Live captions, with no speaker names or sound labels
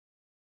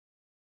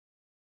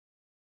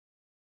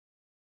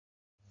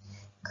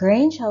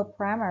Grange Hill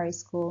Primary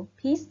School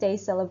Peace Day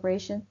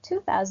Celebration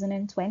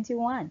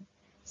 2021.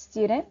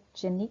 Student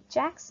Jhanique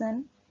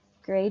Jackson,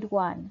 Grade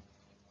 1.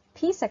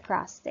 Peace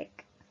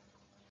Acrostic.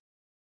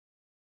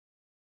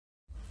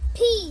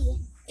 P.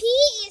 P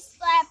is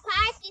for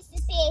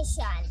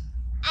participation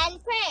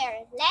and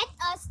prayer. Let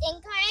us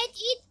encourage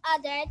each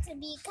other to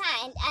be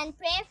kind and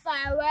pray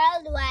for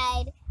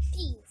worldwide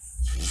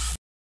peace.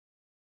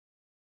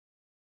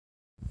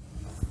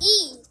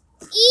 E.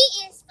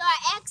 E is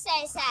for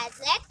exercise.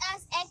 Let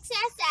us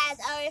exercise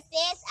our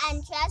faith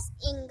and trust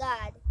in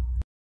God.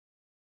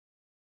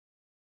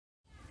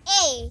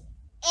 A.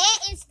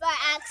 A is for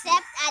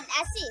accept and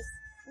assist.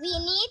 We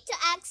need to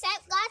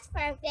accept God's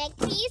perfect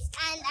peace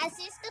and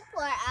assist the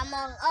poor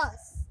among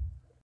us.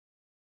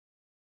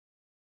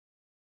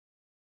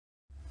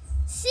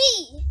 C.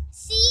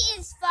 C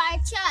is for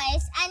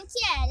choice and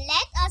care.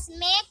 Let us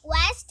make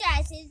wise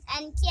choices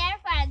and care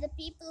for the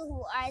people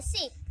who are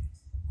sick.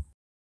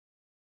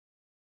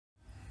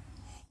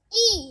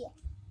 E.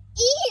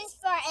 E is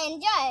for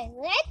enjoy.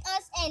 Let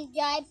us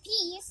enjoy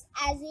peace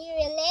as we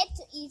relate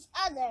to each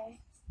other.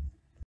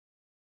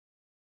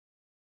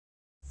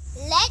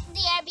 Let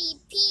there be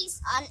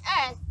peace on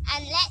earth,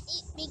 and let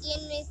it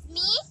begin with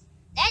me.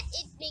 Let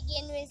it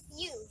begin with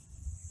you.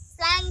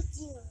 Thank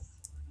you.